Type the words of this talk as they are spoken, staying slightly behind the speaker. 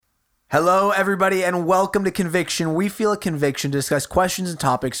Hello, everybody, and welcome to Conviction. We feel a conviction to discuss questions and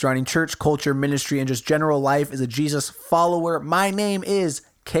topics surrounding church, culture, ministry, and just general life as a Jesus follower. My name is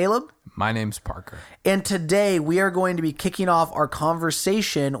Caleb. My name's Parker. And today we are going to be kicking off our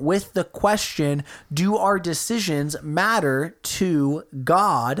conversation with the question, do our decisions matter to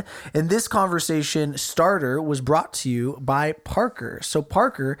God? And this conversation starter was brought to you by Parker. So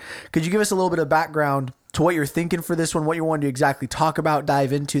Parker, could you give us a little bit of background to what you're thinking for this one, what you want to exactly talk about,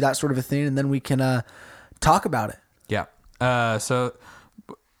 dive into, that sort of a thing, and then we can talk about it. Yeah. So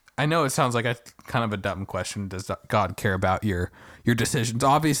I know it sounds like a kind of a dumb question. Does God care about your decisions?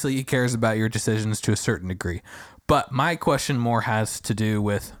 Obviously, he cares about your decisions to a certain degree. But my question more has to do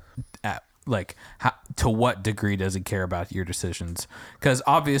with to what degree does he care about your decisions? Because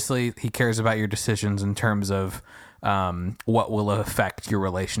obviously he cares about your decisions in terms of what will affect your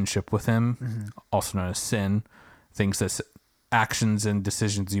relationship with him, also known as sin, actions and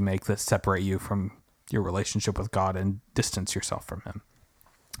decisions you make that separate you from your relationship with God and distance yourself from him.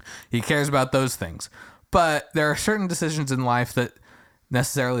 He cares about those things. But there are certain decisions in life that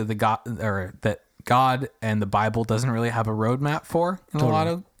necessarily that God and the Bible doesn't really have a roadmap for in a lot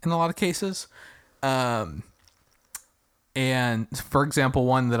of cases. And for example,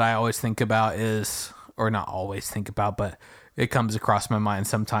 one that I always think about is, or not always think about, but it comes across my mind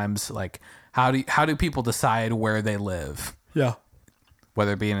sometimes, like how do people decide where they live? Yeah.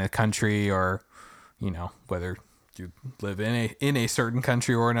 Whether it be in a country or, whether you live in a certain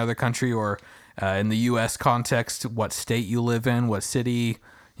country or another country, or in the U.S. context, what state you live in, what city,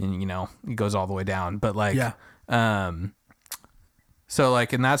 and it goes all the way down. But so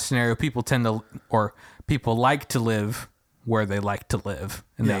like in that scenario, people like to live where they like to live,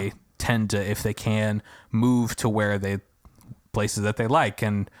 and they tend to, if they can, move to places that they like,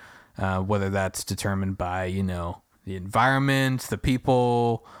 and whether that's determined by the environment, the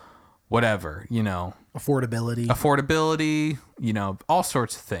people, whatever, affordability, all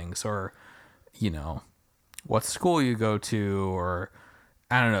sorts of things, or what school you go to, or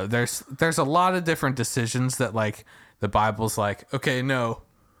I don't know. There's a lot of different decisions that like the Bible's like, okay, no,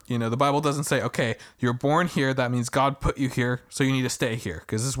 the Bible doesn't say, okay, you're born here, that means God put you here, so you need to stay here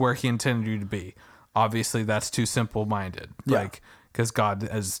because this is where he intended you to be. Obviously that's too simple-minded. Yeah. Because God,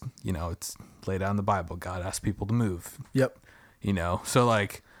 as it's laid out in the Bible, God asks people to move. Yep. So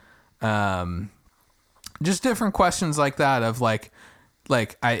just different questions like that of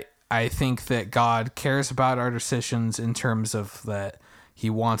I think that God cares about our decisions in terms of that he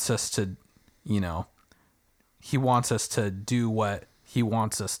wants us to, he wants us to do what he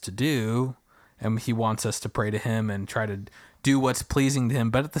wants us to do, and he wants us to pray to him and try to do what's pleasing to him.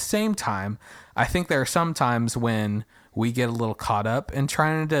 But at the same time, I think there are some times when we get a little caught up in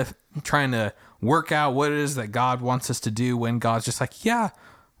trying to work out what it is that God wants us to do, when God's just like, yeah,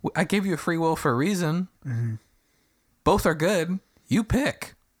 I gave you a free will for a reason. Mm-hmm. Both are good. You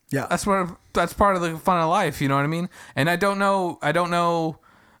pick. Yeah. That's part of the fun of life. You know what I mean? And I don't know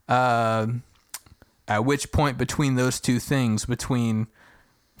at which point between those two things, between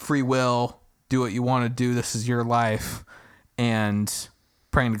free will, do what you want to do, this is your life, and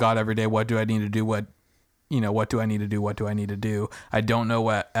praying to God every day, what do I need to do? What do I need to do? What do I need to do? I don't know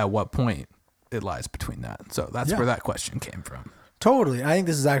at what point it lies between that. So that's where that question came from. Totally. I think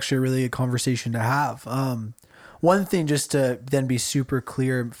this is actually a really good conversation to have. One thing, just to then be super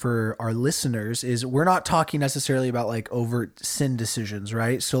clear for our listeners, is we're not talking necessarily about like overt sin decisions,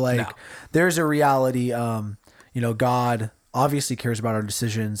 right? So there's a reality, God obviously cares about our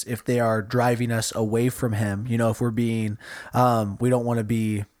decisions if they are driving us away from him. If we're being, we don't want to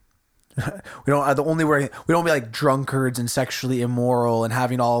be, we don't be like drunkards and sexually immoral and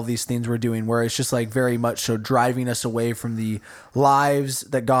having all of these things we're doing, where it's just like very much so driving us away from the lives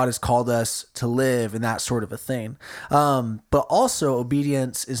that God has called us to live, and that sort of a thing. But also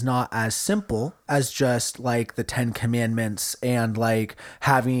obedience is not as simple as just like the 10 Commandments and like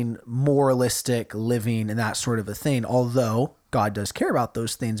having moralistic living and that sort of a thing. Although God does care about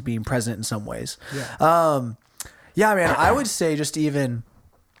those things being present in some ways. Man, I would say just even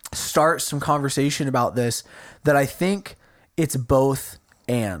start some conversation about this, that I think it's both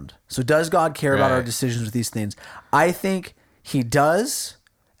and. So does God care about our decisions with these things? I think he does,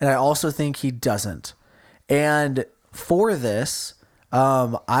 and I also think he doesn't. And for this,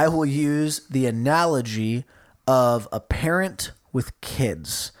 I will use the analogy of a parent with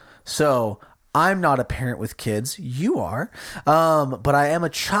kids. So I'm not a parent with kids. You are. But I am a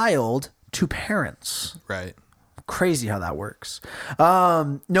child to parents. Right. Crazy how that works.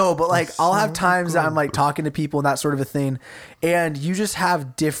 No, but like I'll have times that I'm like talking to people and that sort of a thing, and you just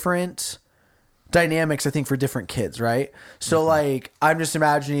have different dynamics, I think, for different kids, right? So like I'm just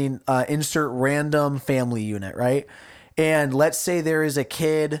imagining insert random family unit, right? And let's say there is a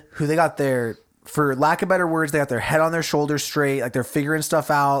kid who they got their, for lack of better words, they got their head on their shoulders straight, like they're figuring stuff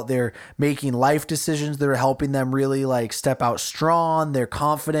out, they're making life decisions that are helping them really like step out strong, they're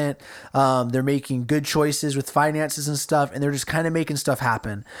confident, they're making good choices with finances and stuff, and they're just kind of making stuff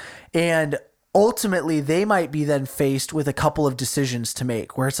happen. And ultimately they might be then faced with a couple of decisions to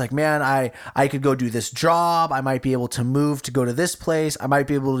make where it's like, man, I could go do this job. I might be able to move to go to this place. I might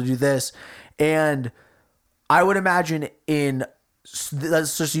be able to do this. And I would imagine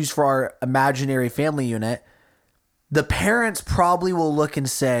let's just use for our imaginary family unit, the parents probably will look and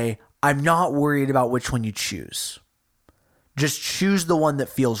say, I'm not worried about which one you choose. Just choose the one that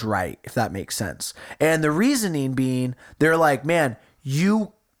feels right, if that makes sense. And the reasoning being, they're like, man,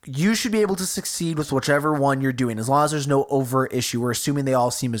 you should be able to succeed with whichever one you're doing, as long as there's no overt issue. We're assuming they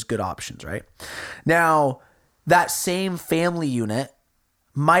all seem as good options, right? Now, that same family unit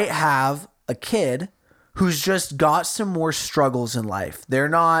might have a kid who's just got some more struggles in life. They're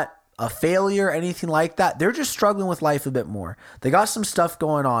not a failure or anything like that. They're just struggling with life a bit more. They got some stuff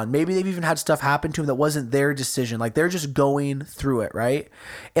going on. Maybe they've even had stuff happen to them that wasn't their decision. Like they're just going through it, right?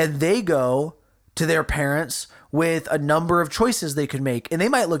 And they go to their parents with a number of choices they could make, and they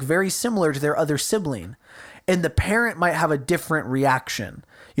might look very similar to their other sibling. And the parent might have a different reaction.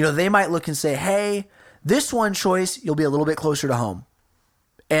 You know, they might look and say, hey, this one choice, you'll be a little bit closer to home.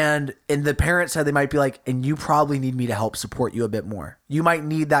 And in the parent side, they might be like, and you probably need me to help support you a bit more. You might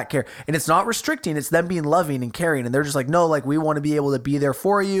need that care. And it's not restricting. It's them being loving and caring. And they're just like, no, like we want to be able to be there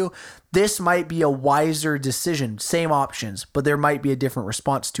for you. This might be a wiser decision. Same options, but there might be a different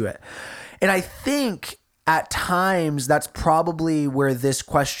response to it. And I think at times that's probably where this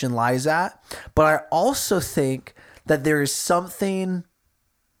question lies at. But I also think that there is something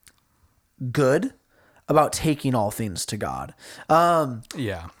good about taking all things to God.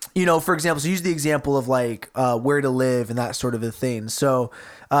 Yeah. You know, for example, so use the example of like where to live and that sort of a thing. So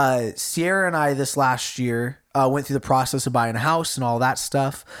Sierra and I this last year went through the process of buying a house and all that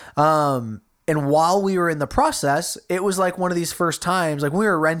stuff. And while we were in the process, it was like one of these first times, like when we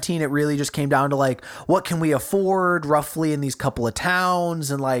were renting, it really just came down to like, what can we afford roughly in these couple of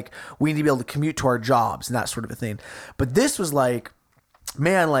towns? And like, we need to be able to commute to our jobs and that sort of a thing. But this was like,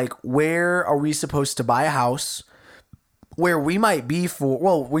 man, like where are we supposed to buy a house where we might be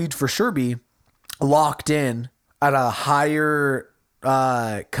we'd for sure be locked in at a higher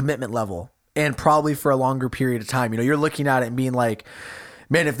commitment level and probably for a longer period of time. You know, you're looking at it and being like,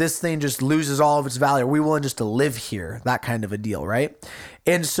 man, if this thing just loses all of its value, are we willing just to live here? That kind of a deal, right?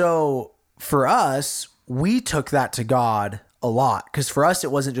 And so for us, we took that to God a lot, because for us,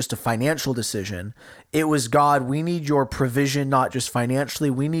 it wasn't just a financial decision. It was, God, we need your provision, not just financially.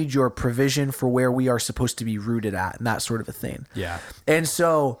 We need your provision for where we are supposed to be rooted at and that sort of a thing. Yeah. And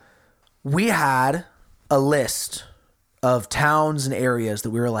so we had a list of towns and areas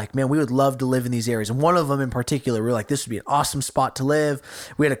that we were like, man, we would love to live in these areas. And one of them in particular, we were like, this would be an awesome spot to live.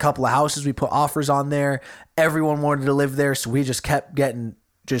 We had a couple of houses. We put offers on there. Everyone wanted to live there. So we just kept getting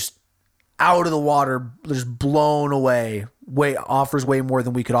just out of the water, just blown away. Offers way more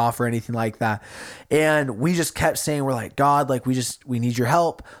than we could offer, anything like that. And we just kept saying, we're like, God, like we need your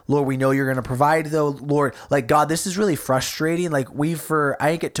help. Lord, we know you're going to provide though. Lord, like God, this is really frustrating. Like I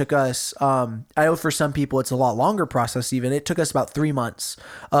think it took us, I know for some people it's a lot longer process even. It took us about 3 months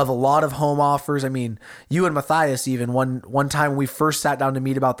of a lot of home offers. I mean, you and Matthias even one time when we first sat down to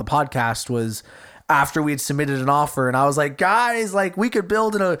meet about the podcast was after we had submitted an offer, and I was like, guys, like we could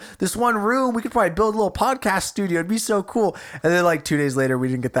build in this one room. We could probably build a little podcast studio. It'd be so cool. And then like 2 days later, we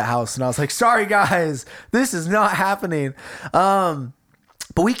didn't get that house, and I was like, sorry guys, this is not happening. But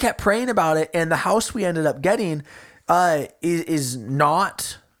we kept praying about it, and the house we ended up getting is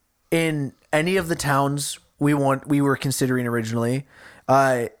not in any of the towns we were considering originally.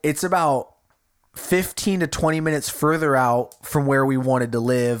 It's about 15 to 20 minutes further out from where we wanted to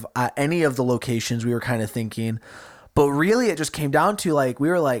live at any of the locations we were kind of thinking. But really it just came down to like, we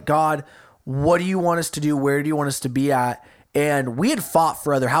were like, God, what do you want us to do? Where do you want us to be at? And we had fought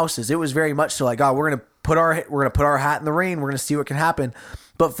for other houses. It was very much so like, God, we're going to put our hat in the ring. We're going to see what can happen.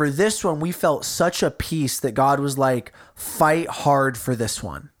 But for this one, we felt such a peace that God was like, fight hard for this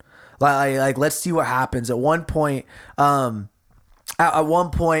one. Like let's see what happens. At one point, not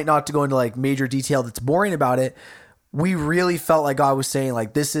to go into like major detail that's boring about it, we really felt like God was saying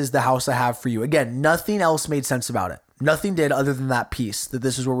like, this is the house I have for you. Again, nothing else made sense about it. Nothing did other than that piece, that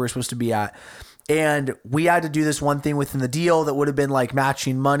this is where we're supposed to be at. And we had to do this one thing within the deal that would have been like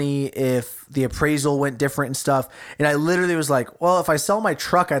matching money if the appraisal went different and stuff. And I literally was like, well, if I sell my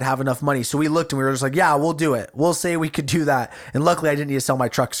truck, I'd have enough money. So we looked and we were just like, yeah, we'll do it. We'll say we could do that. And luckily I didn't need to sell my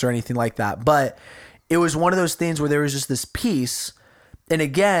trucks or anything like that. But it was one of those things where there was just this piece. And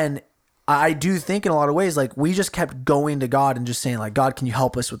again, I do think in a lot of ways, like we just kept going to God and just saying like, God, can you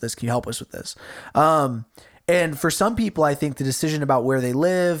help us with this? Can you help us with this? And for some people, I think the decision about where they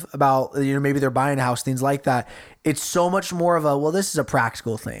live, about, maybe they're buying a house, things like that, it's so much more of a, well, this is a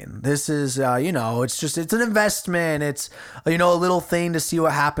practical thing. This is, it's an investment. It's, a little thing to see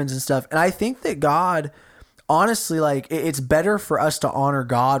what happens and stuff. And I think that God, honestly, like it's better for us to honor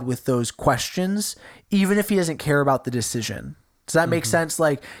God with those questions, even if he doesn't care about the decision. Does that make sense?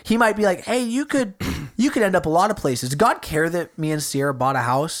 Like he might be like, hey, you could end up a lot of places. Did God care that me and Sierra bought a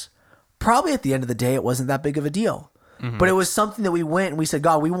house? Probably at the end of the day, it wasn't that big of a deal, but it was something that we went and we said,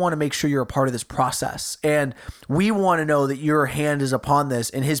 God, we want to make sure you're a part of this process. And we want to know that your hand is upon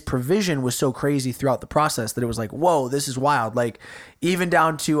this. And his provision was so crazy throughout the process that it was like, whoa, this is wild. Like even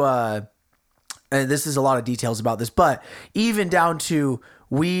down to, and this is a lot of details about this, but even down to,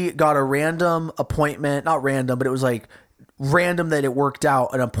 we got a random appointment, not random, but it was like random that it worked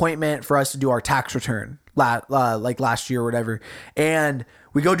out, an appointment for us to do our tax return like last year or whatever. And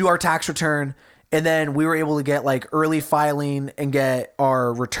we go do our tax return, and then we were able to get like early filing and get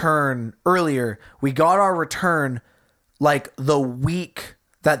our return earlier. We got our return like the week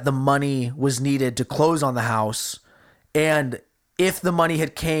that the money was needed to close on the house. And if the money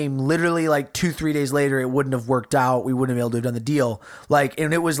had came literally like 2-3 days later, it wouldn't have worked out. We wouldn't have been able to have done the deal.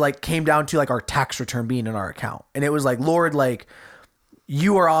 And it was like, came down to like our tax return being in our account. And it was like, Lord, like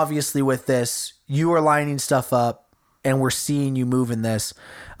you are obviously with this, you are lining stuff up, and we're seeing you move in this.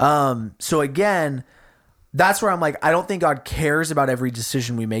 So again, that's where I'm like, I don't think God cares about every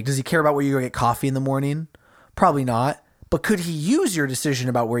decision we make. Does he care about where you go get coffee in the morning? Probably not. But could he use your decision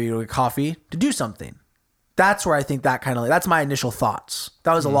about where you go get coffee to do something? That's where I think that kind of, that's my initial thoughts.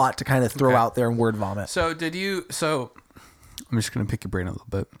 That was a lot to kind of throw out there and word vomit. So I'm just going to pick your brain a little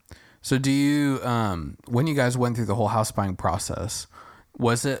bit. So do you, when you guys went through the whole house buying process,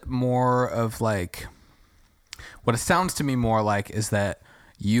 was it more of like, what it sounds to me more like is that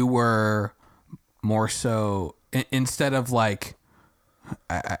you were more so, instead of like,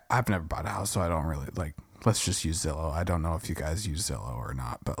 I've never bought a house, so I don't really like, let's just use Zillow. I don't know if you guys use Zillow or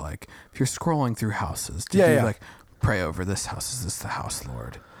not, but like if you're scrolling through houses, did you like pray over this house? Is this the house,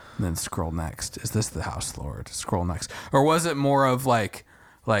 Lord? And then scroll next. Is this the house, Lord? Scroll next. Or was it more of like,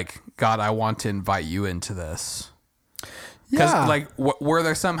 God, I want to invite you into this? Because like, were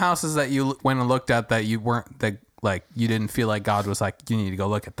there some houses that you went and looked at that you weren't, that like you didn't feel like God was like, you need to go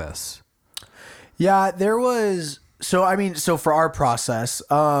look at this? Yeah, there was. So for our process,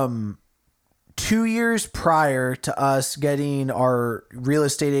 2 years prior to us getting our real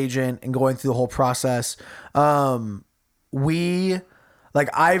estate agent and going through the whole process, I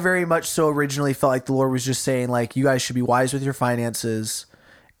very much so originally felt like the Lord was just saying like, you guys should be wise with your finances,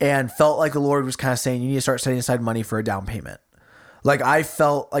 and felt like the Lord was kind of saying, you need to start setting aside money for a down payment. Like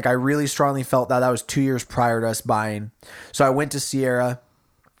I really strongly felt that was 2 years prior to us buying. So I went to Sierra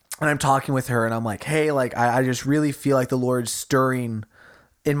and I'm talking with her and I'm like, hey, like I just really feel like the Lord's stirring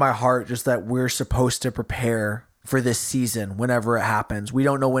in my heart just that we're supposed to prepare for this season whenever it happens. We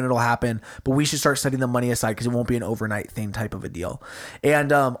don't know when it'll happen, but we should start setting the money aside because it won't be an overnight thing type of a deal.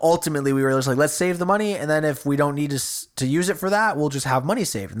 And ultimately we were just like, let's save the money. And then if we don't need to use it for that, we'll just have money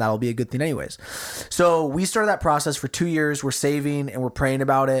saved and that'll be a good thing anyways. So we started that process for 2 years. We're saving and we're praying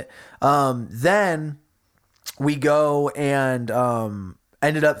about it. Then we go and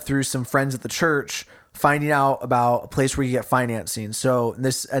ended up through some friends at the church finding out about a place where you get financing. So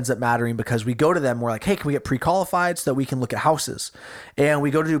this ends up mattering because we go to them. We're like, hey, can we get pre-qualified so that we can look at houses? And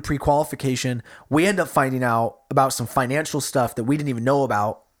we go to do pre-qualification. We end up finding out about some financial stuff that we didn't even know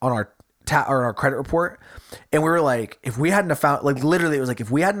about on our credit report. And we were like, if we hadn't have found, like literally it was like,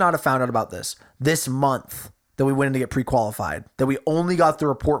 if we had not have found out about this month that we went in to get pre-qualified, that we only got the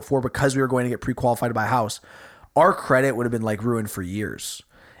report for because we were going to get pre-qualified to buy a house, our credit would have been like ruined for years.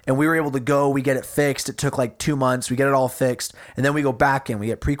 And we were able to go, we get it fixed. It took like 2 months. We get it all fixed. And then we go back in, we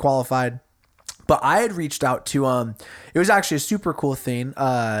get pre-qualified. But I had reached out to, it was actually a super cool thing.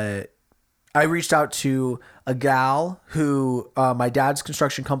 I reached out to a gal who, my dad's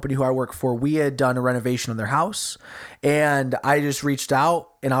construction company who I work for, we had done a renovation on their house. And I just reached out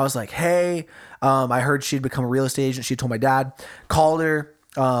and I was like, hey, I heard she'd become a real estate agent. She told my dad, called her.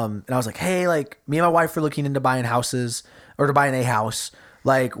 And I was like, hey, like me and my wife are looking into buying houses or to buying a house.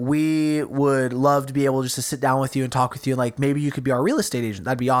 Like, we would love to be able just to sit down with you and talk with you. And like, maybe you could be our real estate agent.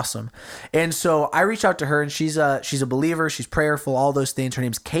 That'd be awesome. And so I reached out to her, and she's a believer. She's prayerful, all those things. Her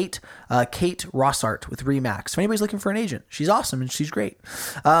name's Kate Rossart with Remax. If anybody's looking for an agent, she's awesome and she's great.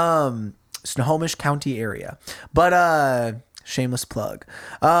 Snohomish County area, but, shameless plug.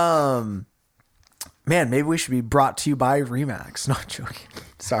 Man, maybe we should be brought to you by Remax. Not joking.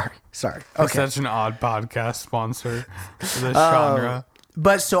 Sorry. It's Okay. such an odd podcast sponsor for this genre.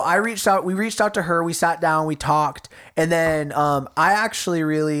 But so we reached out to her, we sat down, we talked, and then I actually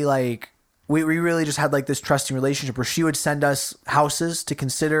really we really just had like this trusting relationship where she would send us houses to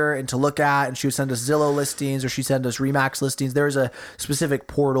consider and to look at, and she would send us Zillow listings, or she'd send us Remax listings. There was a specific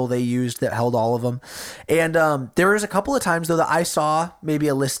portal they used that held all of them. And there was a couple of times though that I saw maybe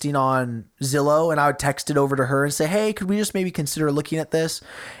a listing on Zillow, and I would text it over to her and say, hey, could we just maybe consider looking at this?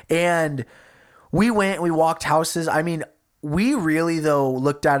 And we walked houses. I mean, we really though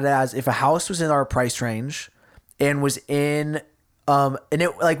looked at it as if a house was in our price range and was in and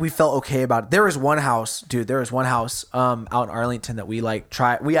it like we felt okay about it. There was one house out in Arlington that we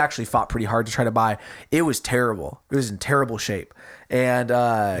actually fought pretty hard to try to buy. It was terrible. It was in terrible shape. And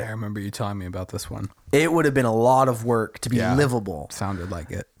Yeah, I remember you telling me about this one. it would have been a lot of work to be livable. Sounded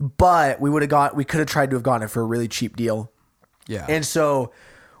like it. But we could have tried to have gotten it for a really cheap deal. Yeah. And so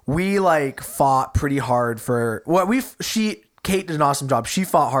we fought pretty hard for Kate did an awesome job. She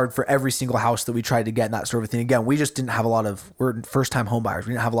fought hard for every single house that we tried to get and that sort of thing. Again, we just didn't have we're first time home buyers.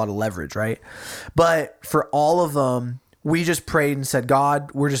 We didn't have a lot of leverage, right? But for all of them, we just prayed and said,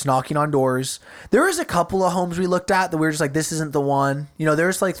 God, we're just knocking on doors. There was a couple of homes we looked at that we were just like, this isn't the one.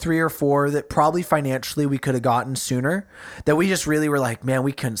 There's like 3 or 4 that probably financially we could have gotten sooner, that we just really were like, man,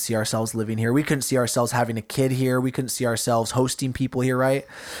 we couldn't see ourselves living here. We couldn't see ourselves having a kid here. We couldn't see ourselves hosting people here, right?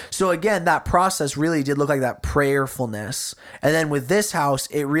 So again, that process really did look like that prayerfulness. And then with this house,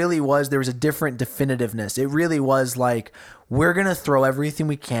 it really was, there was a different definitiveness. It really was like, we're going to throw everything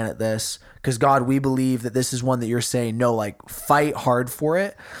we can at this because God, we believe that this is one that you're saying, no, like fight hard for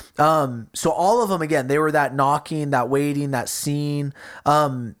it. So all of them, again, they were that knocking, that waiting, that seeing.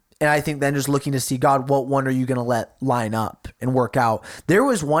 And I think then just looking to see, God, what one are you going to let line up and work out? There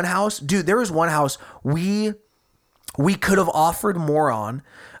was one house we could have offered more on.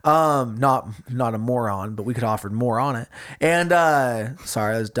 Not a moron, but we could have offered more on it. And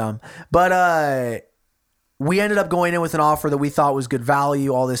sorry, that was dumb. But we ended up going in with an offer that we thought was good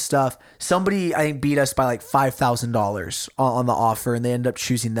value, all this stuff. Somebody, I think, beat us by like $5,000 on the offer, and they ended up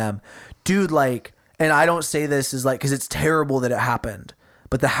choosing them. Dude, and I don't say this is because it's terrible that it happened,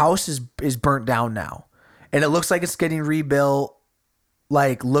 but the house is burnt down now. And it looks like it's getting rebuilt.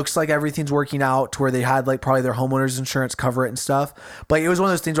 Looks like everything's working out to where they had probably their homeowner's insurance cover it and stuff. But it was one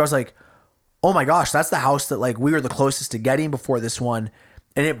of those things where I was like, oh my gosh, that's the house that we were the closest to getting before this one,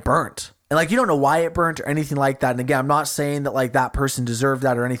 and it burnt. And you don't know why it burnt or anything like that. And again, I'm not saying that that person deserved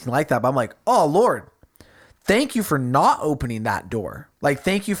that or anything like that, but I'm like, oh Lord, thank you for not opening that door.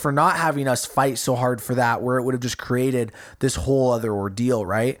 Thank you for not having us fight so hard for that, where it would have just created this whole other ordeal.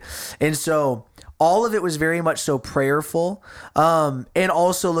 Right. And so all of it was very much so prayerful. And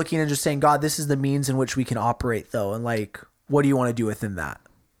also looking and just saying, God, this is the means in which we can operate though. And what do you want to do within that?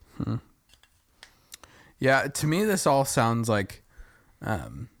 Yeah. To me, this all sounds like,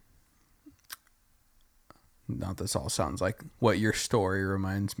 not this all sounds like what your story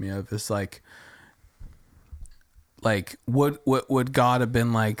reminds me of is would God have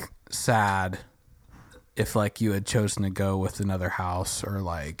been sad if you had chosen to go with another house, or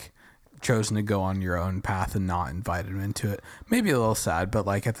chosen to go on your own path and not invited him into it? Maybe a little sad, but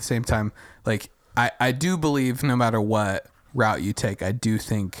at the same time, I do believe no matter what route you take, I do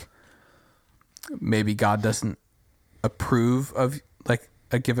think maybe God doesn't approve of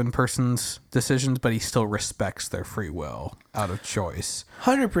a given person's decisions, but he still respects their free will out of choice.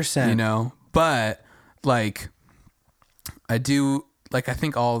 100%. But I do I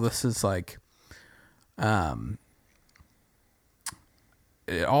think all of this is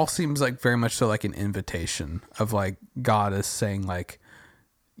it all seems very much so an invitation of God is saying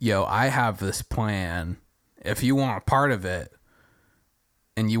yo, I have this plan. If you want a part of it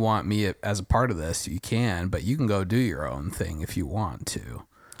and you want me as a part of this, you can, but you can go do your own thing if you want to.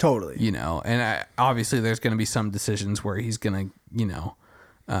 Totally. And obviously there's going to be some decisions where he's going to,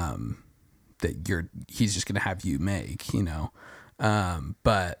 he's just going to have you make,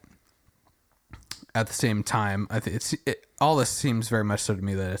 but at the same time, I think all this seems very much so to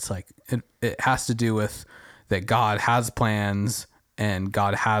me that it's it has to do with that God has plans and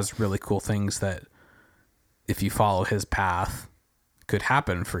God has really cool things that if you follow his path could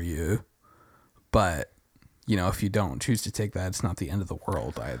happen for you, but you know, if you don't choose to take that, it's not the end of the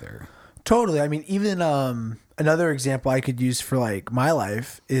world either. Totally. I mean, even another example I could use for like my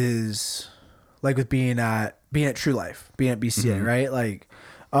life is like with being at True Life, being at BCA, right? Like,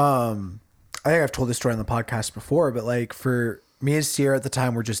 I think I've told this story on the podcast before, but like for me and Sierra at the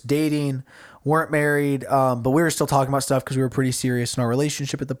time, we're just dating, weren't married, but we were still talking about stuff because we were pretty serious in our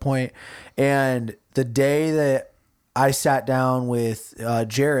relationship at the point. And the day that I sat down with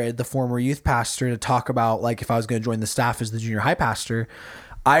Jared, the former youth pastor, to talk about like if I was going to join the staff as the junior high pastor,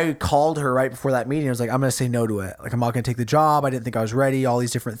 I called her right before that meeting. I was like, I'm going to say no to it. Like, I'm not going to take the job. I didn't think I was ready. All these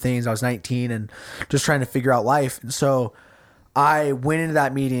different things. I was 19 and just trying to figure out life. And so I went into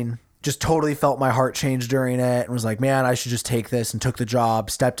that meeting, just totally felt my heart change during it and was like, man, I should just take this, and took the job,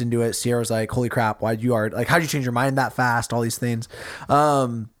 stepped into it. Sierra was like, holy crap, how'd you change your mind that fast? All these things.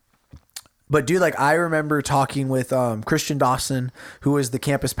 But dude, like I remember talking with Christian Dawson, who was the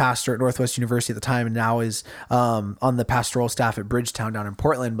campus pastor at Northwest University at the time and now is on the pastoral staff at Bridgetown down in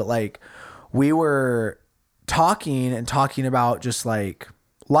Portland. But like we were talking about just like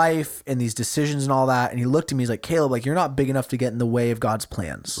life and these decisions and all that. And he looked at me, he's like, Caleb, like you're not big enough to get in the way of God's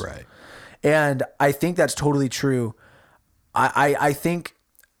plans. Right. And I think that's totally true. I think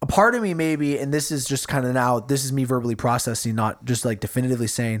a part of me maybe, and this is just kind of now, this is me verbally processing, not just like definitively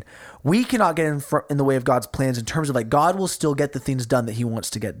saying, we cannot get in the way of God's plans in terms of like God will still get the things done that he wants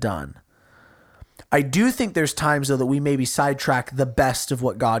to get done. I do think there's times though that we maybe sidetrack the best of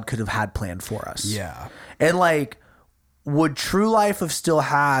what God could have had planned for us. Yeah. And like, would True Life have still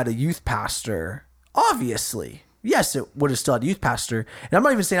had a youth pastor? Obviously. Yes, it would have still had a youth pastor. And I'm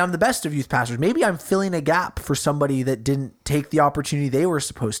not even saying I'm the best of youth pastors. Maybe I'm filling a gap for somebody that didn't take the opportunity they were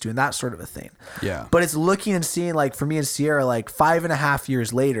supposed to, and that sort of a thing. Yeah. But it's looking and seeing, like for me and Sierra, like 5.5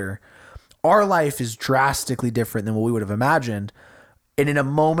 years later, our life is drastically different than what we would have imagined. And in a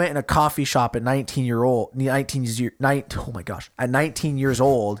moment in a coffee shop at 19 years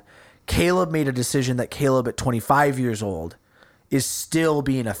old, Caleb made a decision that Caleb at 25 years old is still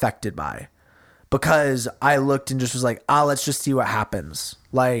being affected by. Because I looked and just was like, let's just see what happens.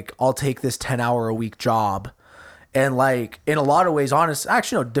 Like, I'll take this 10-hour-a-week job. And like, in a lot of ways,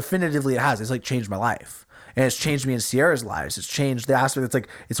 actually, no, definitively it has. It's like changed my life. And it's changed me and Sierra's lives. It's changed the aspect. It's like,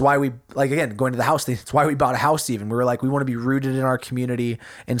 it's why we, like, again, going to the house thing, it's why we bought a house even. We were like, we want to be rooted in our community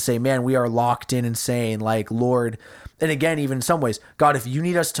and say, man, we are locked in and saying like, Lord, and again, even in some ways, God, if you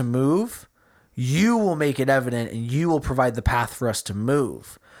need us to move, you will make it evident and you will provide the path for us to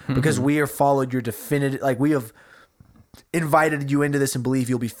move. Because we have followed your definitive, like we have invited you into this and believe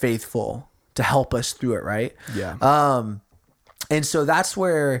you'll be faithful to help us through it. Right. Yeah. And so that's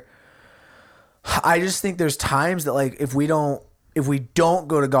where I just think there's times that like, if we don't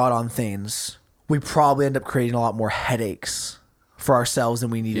go to God on things, we probably end up creating a lot more headaches for ourselves than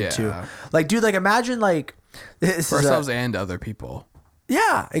we needed to. Like, dude, like imagine like this for ourselves and other people.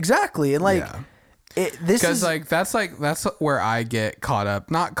 Yeah, exactly. And like, because like that's where I get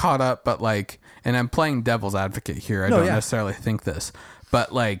not caught up, but like, and I'm playing devil's advocate here. I don't necessarily think this,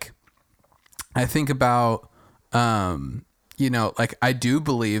 but like, I think about, you know, like I do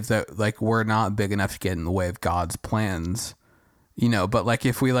believe that like we're not big enough to get in the way of God's plans, you know, but like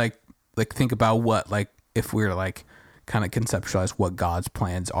if we like think about what, like if we're like kind of conceptualize what God's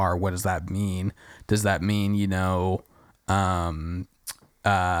plans are, what does that mean? Does that mean, you know,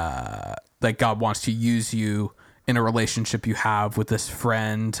 like God wants to use you in a relationship you have with this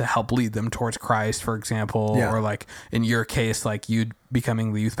friend to help lead them towards Christ, for example, or like in your case, like you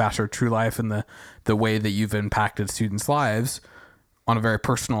becoming the youth pastor of True Life and the way that you've impacted students' lives on a very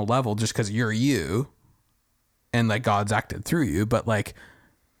personal level, just because you're you and like God's acted through you, but like,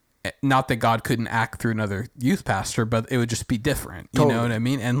 not that God couldn't act through another youth pastor, but it would just be different. You know what I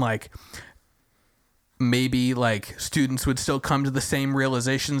mean? And like, maybe like students would still come to the same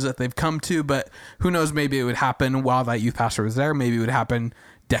realizations that they've come to, but who knows, maybe it would happen while that youth pastor was there. Maybe it would happen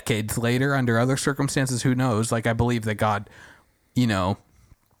decades later under other circumstances. Who knows? Like, I believe that God, you know,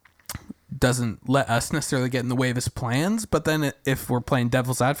 doesn't let us necessarily get in the way of his plans. But then if we're playing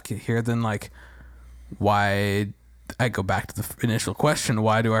devil's advocate here, then like, why, I go back to the initial question,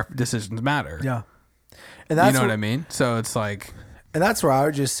 why do our decisions matter? Yeah. And that's, you know what I mean? So it's like, and that's where I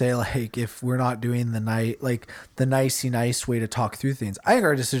would just say, like, if we're not doing the nice way to talk through things, I think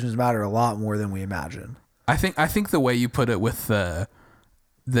our decisions matter a lot more than we imagine. I think the way you put it with that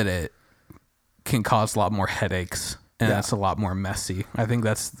it can cause a lot more headaches and it's a lot more messy. I think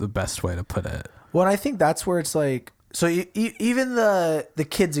that's the best way to put it. Well, and I think that's where it's like, so even the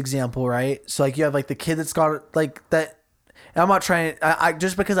kids example, right? So like you have like the kid that's got like that. And I'm not trying, I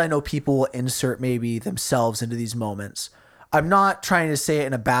just because I know people will insert maybe themselves into these moments. I'm not trying to say it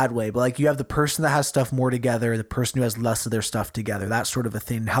in a bad way, but like you have the person that has stuff more together, the person who has less of their stuff together, that sort of a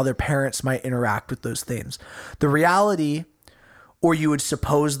thing, how their parents might interact with those things. The reality, or you would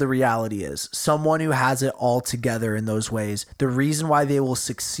suppose the reality is, someone who has it all together in those ways, the reason why they will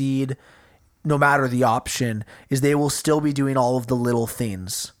succeed no matter the option is they will still be doing all of the little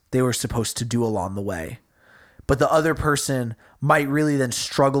things they were supposed to do along the way. But the other person might really then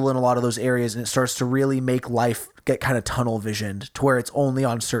struggle in a lot of those areas, and it starts to really make life get kind of tunnel visioned to where it's only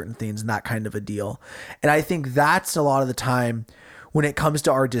on certain things and that kind of a deal. And I think that's a lot of the time when it comes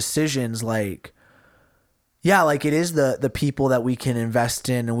to our decisions, like, yeah, like it is the people that we can invest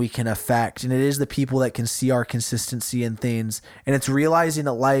in and we can affect. And it is the people that can see our consistency in things. And it's realizing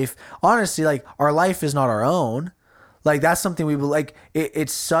that life, honestly, like our life is not our own. Like that's something we like.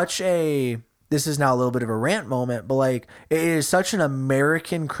 It's such a, this is now a little bit of a rant moment, but like it is such an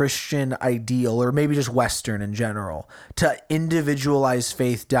American Christian ideal, or maybe just Western in general, to individualize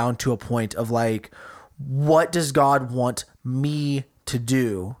faith down to a point of like, what does God want me to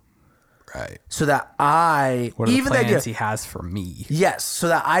do? Right. So that what are the plans he has for me? Yes. So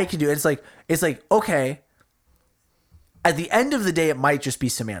that I can do it. It's like, okay, at the end of the day, it might just be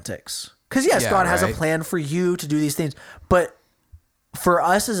semantics. Because yes, God has a plan for you to do these things, but for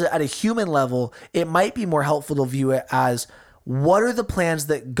us at a human level, it might be more helpful to view it as, what are the plans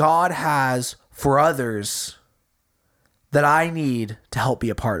that God has for others that I need to help be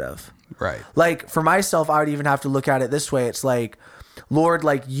a part of? Right. Like for myself, I would even have to look at it this way. It's like, Lord,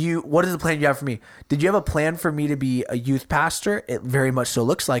 like what is the plan you have for me? Did you have a plan for me to be a youth pastor? It very much so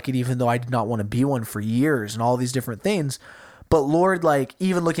looks like it, even though I did not want to be one for years and all these different things. But Lord, like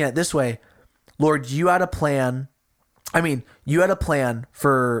even looking at it this way, Lord, you had a plan. I mean, you had a plan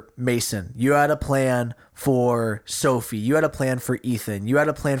for Mason. You had a plan for Sophie. You had a plan for Ethan. You had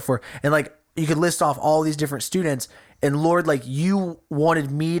a plan for, and like you could list off all these different students. And Lord, like you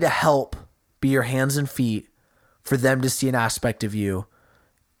wanted me to help be your hands and feet for them to see an aspect of you.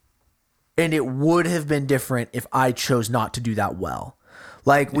 And it would have been different if I chose not to do that well.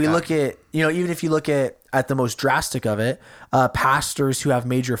 Like we look at, even if you look at the most drastic of it, pastors who have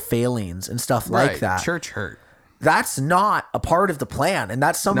major failings and stuff like that. Church hurt. That's not a part of the plan. And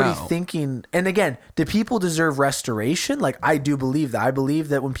that's somebody thinking, and again, do people deserve restoration? Like I do believe that. I believe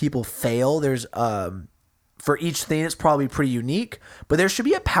that when people fail, there's, for each thing, it's probably pretty unique, but there should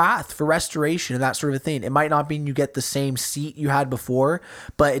be a path for restoration and that sort of a thing. It might not mean you get the same seat you had before,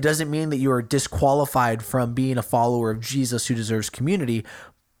 but it doesn't mean that you are disqualified from being a follower of Jesus who deserves community.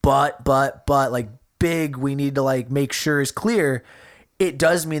 But like big, we need to like make sure is clear. It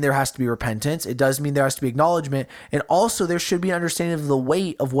does mean there has to be repentance. It does mean there has to be acknowledgement. And also there should be an understanding of the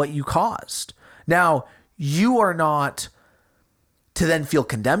weight of what you caused. Now, you are not to then feel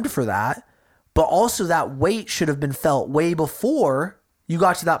condemned for that, but also that weight should have been felt way before you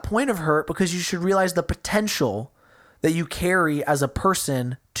got to that point of hurt, because you should realize the potential that you carry as a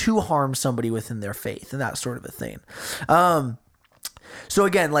person to harm somebody within their faith and that sort of a thing. So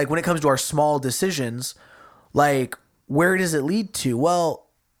again, like when it comes to our small decisions, like where does it lead to? Well,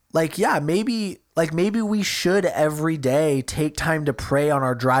 like, yeah, maybe we should every day take time to pray on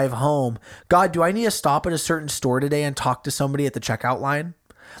our drive home. God, do I need to stop at a certain store today and talk to somebody at the checkout line?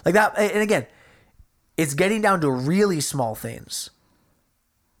 Like that. And again, it's getting down to really small things.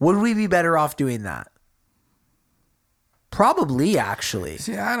 Would we be better off doing that? Probably, actually.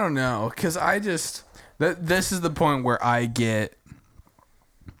 See, I don't know, because this is the point where I get,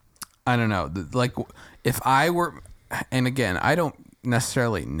 I don't know, like if I were, and again, I don't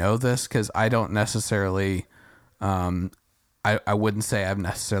necessarily know this because I don't necessarily, I wouldn't say I've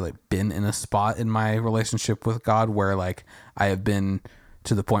necessarily been in a spot in my relationship with God where like I have been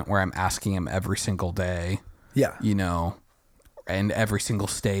to the point where I'm asking him every single day. Yeah. And every single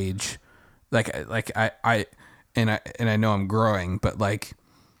stage. I know I'm growing, but like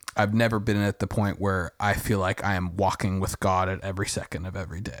I've never been at the point where I feel like I am walking with God at every second of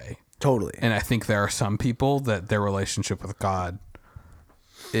every day. Totally. And I think there are some people that their relationship with God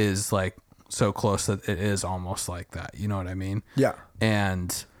is like so close that it is almost like that. You know what I mean? Yeah.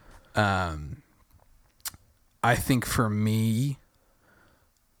 And I think for me,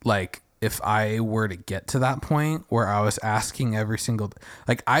 like if I were to get to that point where I was asking every single,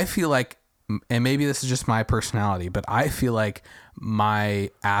 like I feel like, and maybe this is just my personality, but I feel like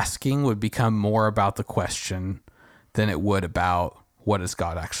my asking would become more about the question than it would about what does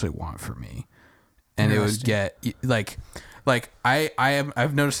God actually want for me. And it would get like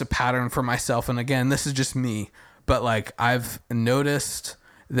I've noticed a pattern for myself. And again, this is just me, but like I've noticed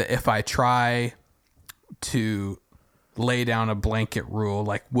that if I try to lay down a blanket rule,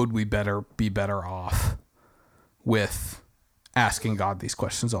 like would we be better off with asking God these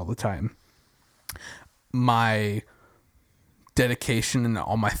questions all the time, my dedication and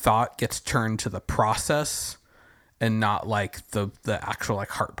all my thought gets turned to the process and not like the actual like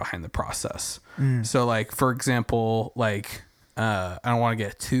heart behind the process. So like, for example, like, I don't want to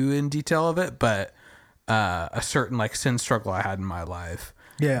get too in detail of it, but, a certain like sin struggle I had in my life.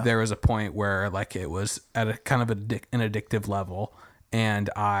 Yeah. There was a point where like it was at a kind of an addictive level, and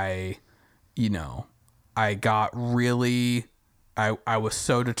I got really, I was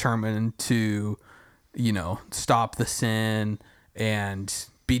so determined to, stop the sin and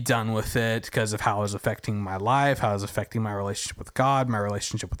be done with it because of how it was affecting my life, how it was affecting my relationship with God, my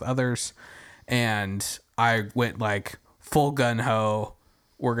relationship with others. And I went like full gun ho,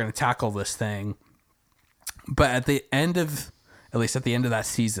 we're going to tackle this thing. But at the end of that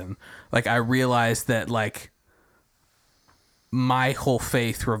season, like I realized that like my whole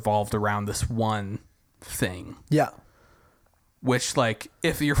faith revolved around this one thing. Yeah. Which like,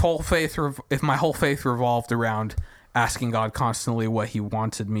 if my whole faith revolved around asking God constantly what he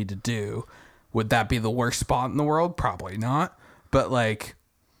wanted me to do, would that be the worst spot in the world? Probably not. But like,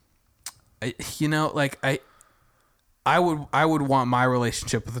 I would want my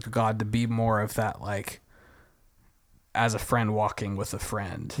relationship with God to be more of that, like, as a friend walking with a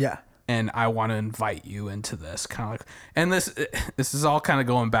friend. Yeah. And I want to invite you into this kind of like, and this is all kind of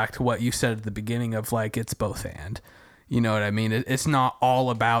going back to what you said at the beginning of like, it's both and, you know what I mean? It's not all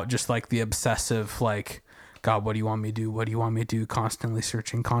about just like the obsessive, like, God, what do you want me to do? What do you want me to do? Constantly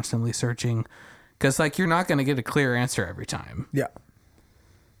searching. Cause like, you're not going to get a clear answer every time. Yeah.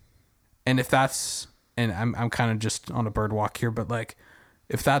 And if that's, and I'm kind of just on a bird walk here, but like,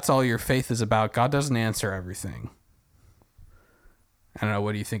 if that's all your faith is about, God doesn't answer everything. I don't know.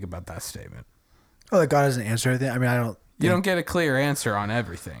 What do you think about that statement? Oh, that God doesn't answer everything. I mean, you don't get a clear answer on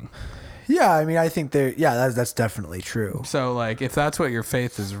everything. Yeah. I mean, I think that's definitely true. So like, if that's what your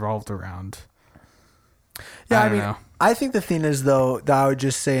faith is revolved around. Yeah. I don't know. I think the thing is though, that I would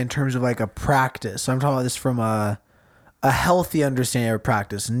just say in terms of like a practice. So I'm talking about this from a healthy understanding of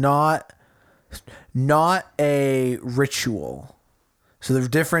practice, not a ritual. So the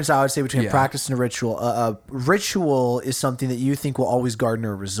difference I would say between a practice and a ritual, a ritual is something that you think will always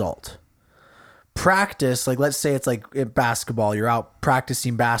garner a result. Practice, like let's say it's like in basketball, you're out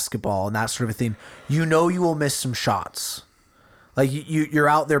practicing basketball and that sort of a thing. You will miss some shots. Like you're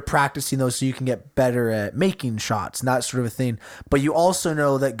out there practicing those so you can get better at making shots and that sort of a thing. But you also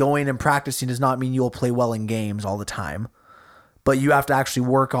know that going and practicing does not mean you'll play well in games all the time. But you have to actually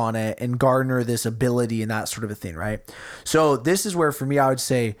work on it and garner this ability and that sort of a thing, right? So this is where, for me, I would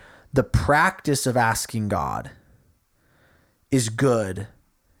say the practice of asking God is good,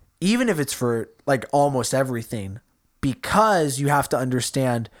 even if it's for like almost everything, because you have to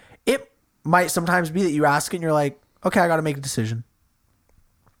understand it might sometimes be that you ask it and you're like, okay, I got to make a decision.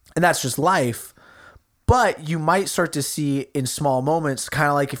 And that's just life. But you might start to see in small moments, kind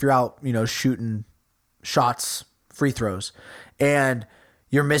of like if you're out, shooting shots, free throws, and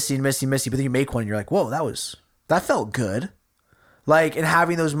you're missing, but then you make one and you're like, whoa, that felt good. Like, and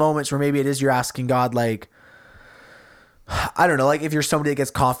having those moments where maybe it is you're asking God, like, I don't know, like if you're somebody that gets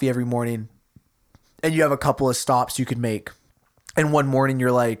coffee every morning and you have a couple of stops you could make, and one morning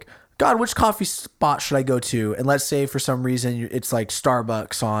you're like, God, which coffee spot should I go to? And let's say for some reason it's like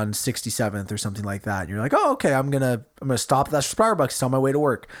Starbucks on 67th or something like that. And you're like, oh, okay, I'm gonna stop at that Starbucks. It's on my way to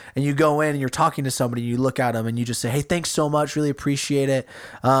work. And you go in and you're talking to somebody. And you look at them and you just say, hey, thanks so much. Really appreciate it.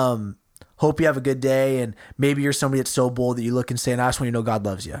 Hope you have a good day. And maybe you're somebody that's so bold that you look and say, and I just want you to know God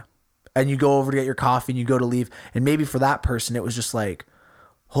loves you. And you go over to get your coffee and you go to leave. And maybe for that person, it was just like,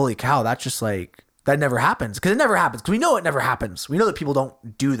 holy cow, that's just like, that never happens. Because it never happens. Because we know it never happens. We know that people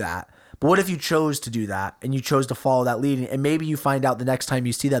don't do that. But what if you chose to do that and you chose to follow that leading, and maybe you find out the next time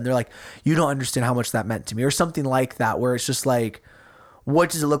you see them, they're like, you don't understand how much that meant to me, or something like that, where it's just like, what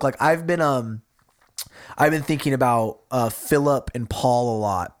does it look like? I've been thinking about Philip and Paul a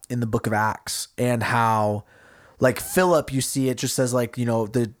lot in the book of Acts, and how like Philip, you see it just says like,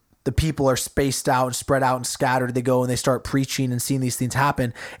 the people are spaced out and spread out and scattered. They go and they start preaching and seeing these things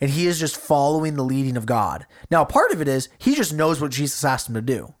happen. And he is just following the leading of God. Now, part of it is he just knows what Jesus asked him to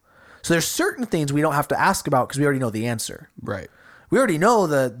do. So there's certain things we don't have to ask about because we already know the answer. Right. We already know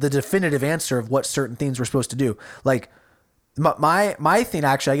the definitive answer of what certain things we're supposed to do. Like my thing,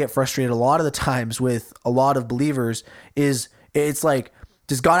 actually, I get frustrated a lot of the times with a lot of believers is it's like,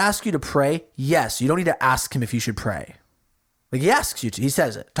 does God ask you to pray? Yes. You don't need to ask him if you should pray. Like he asks you to, he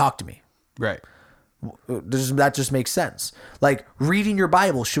says it, talk to me. Right. That just makes sense. Like reading your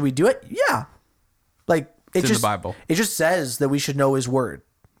Bible, should we do it? Yeah. Like it's in the Bible. It just says that we should know his word.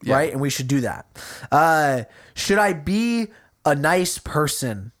 Yeah. Right. And we should do that. Should I be a nice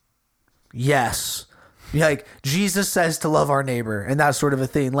person, yes. Like Jesus says to love our neighbor and that sort of a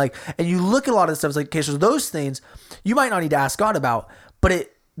thing. Like, and you look at a lot of stuff, it's like, okay, so those things you might not need to ask God about,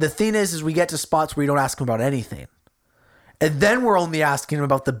 but the thing is we get to spots where you don't ask him about anything. And then we're only asking him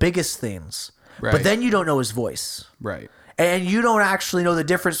about the biggest things. Right. But then you don't know his voice. Right. And you don't actually know the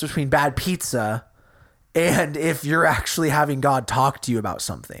difference between bad pizza and if you're actually having God talk to you about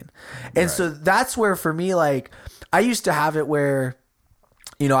something. And so that's where for me, like, I used to have it where,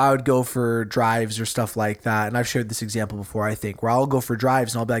 you know, I would go for drives or stuff like that. And I've shared this example before, I think, where I'll go for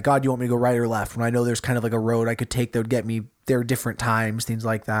drives and I'll be like, God, do you want me to go right or left? When I know there's kind of like a road I could take that would get me there different times, things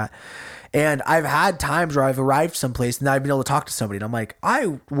like that. And I've had times where I've arrived someplace and I've been able to talk to somebody and I'm like,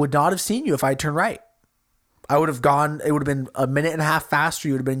 I would not have seen you if I turned right. I would have gone, it would have been a minute and a half faster.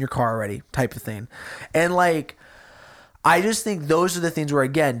 You would have been in your car already, type of thing. And like, I just think those are the things where,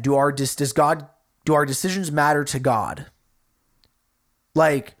 again, do our decisions matter to God?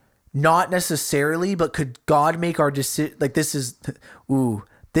 Like, not necessarily, but could God make our decision? Like, this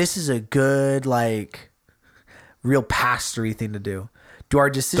is a good, like, real pastory thing to do. Do our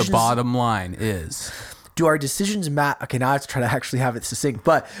decisions? The bottom line is, do our decisions matter? Okay, now I have to try to actually have it succinct.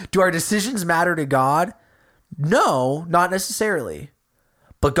 But do our decisions matter to God? No, not necessarily.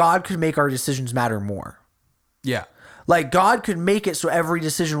 But God could make our decisions matter more. yeah. Like, God could make it so every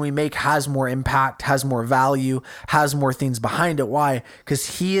decision we make has more impact, has more value, has more things behind it. Why?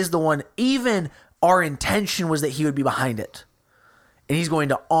 Because he is the one, even our intention was that he would be behind it. And he's going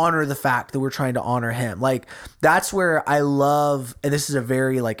to honor the fact that we're trying to honor him. Like, that's where I love, and this is a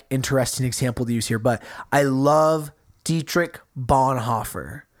very like interesting example to use here, but I love Dietrich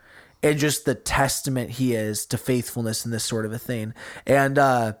Bonhoeffer and just the testament he is to faithfulness in this sort of a thing. And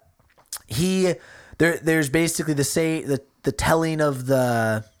there's basically the telling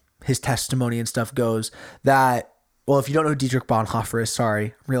of his testimony and stuff goes that, well, if you don't know who Dietrich Bonhoeffer is, sorry,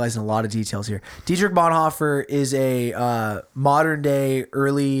 I'm realizing a lot of details here. Dietrich Bonhoeffer is a modern day,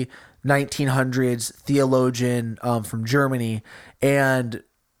 early 1900s theologian from Germany, and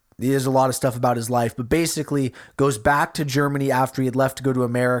there's a lot of stuff about his life, but basically goes back to Germany after he had left to go to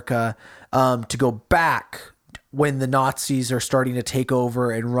America, to go back when the Nazis are starting to take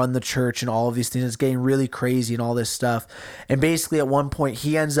over and run the church and all of these things. It's getting really crazy and all this stuff. And basically at one point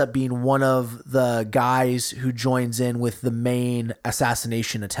he ends up being one of the guys who joins in with the main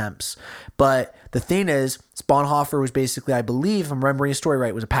assassination attempts. But the thing is, Bonhoeffer was basically, I believe, if I'm remembering his story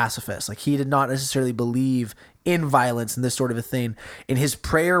right, was a pacifist. Like, he did not necessarily believe in violence and this sort of a thing. And his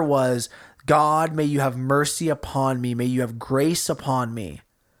prayer was, God, may you have mercy upon me. May you have grace upon me.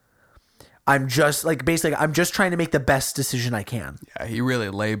 I'm just trying to make the best decision I can. Yeah, he really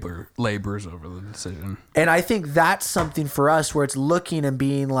labors over the decision. And I think that's something for us where it's looking and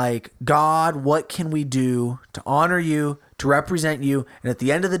being like, God, what can we do to honor you, to represent you? And at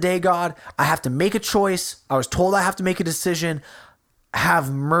the end of the day, God, I have to make a choice. I was told I have to make a decision.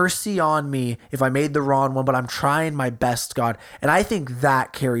 Have mercy on me if I made the wrong one, but I'm trying my best, God. And I think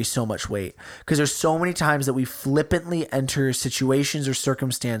that carries so much weight because there's so many times that we flippantly enter situations or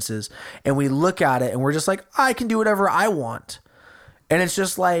circumstances and we look at it and we're just like, I can do whatever I want. And it's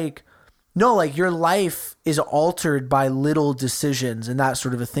just like, no, like, your life is altered by little decisions and that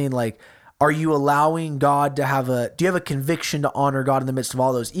sort of a thing. Like, are you allowing God to do you have a conviction to honor God in the midst of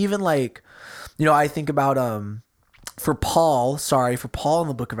all those? Even like, you know, I think about, for Paul in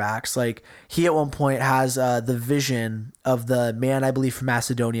the book of Acts, like, he at one point has the vision of the man, I believe, from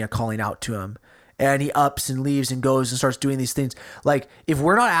Macedonia calling out to him, and he ups and leaves and goes and starts doing these things. Like, if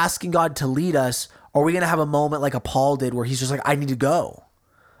we're not asking God to lead us, are we going to have a moment like a Paul did where he's just like, I need to go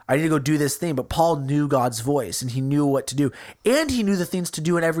do this thing? But Paul knew God's voice and he knew what to do, and he knew the things to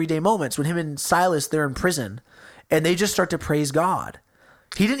do in everyday moments. When him and Silas, they're in prison and they just start to praise God.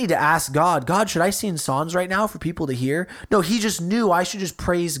 He didn't need to ask God, should I sing songs right now for people to hear? No, he just knew I should just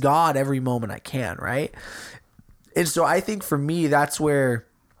praise God every moment I can, right? And so I think for me, that's where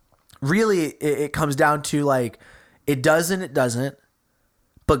really it comes down to, like, it doesn't,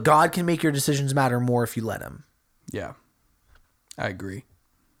 but God can make your decisions matter more if you let him. Yeah, I agree.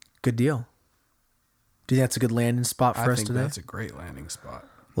 Good deal. Do you think that's a good landing spot for us today? That's a great landing spot.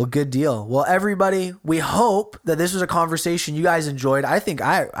 Well, good deal. Well, everybody, we hope that this was a conversation you guys enjoyed. I think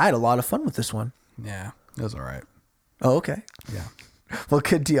I had a lot of fun with this one. Yeah, it was all right. Oh, okay. Yeah. Well,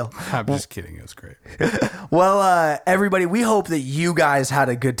 good deal. I'm just kidding. It was great. Well, everybody, we hope that you guys had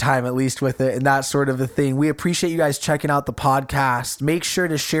a good time, at least with it and that sort of a thing. We appreciate you guys checking out the podcast. Make sure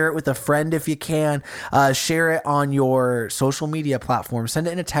to share it with a friend if you can. Share it on your social media platform. Send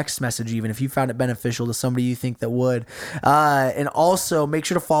it in a text message, even if you found it beneficial to somebody you think that would. And also make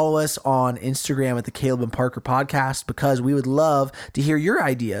sure to follow us on Instagram at the Caleb and Parker Podcast, because we would love to hear your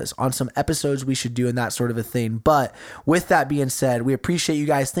ideas on some episodes we should do and that sort of a thing. But with that being said, we appreciate you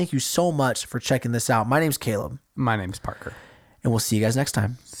guys. Thank you so much for checking this out. My name's Caleb. My name's Parker. And we'll see you guys next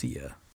time. See ya.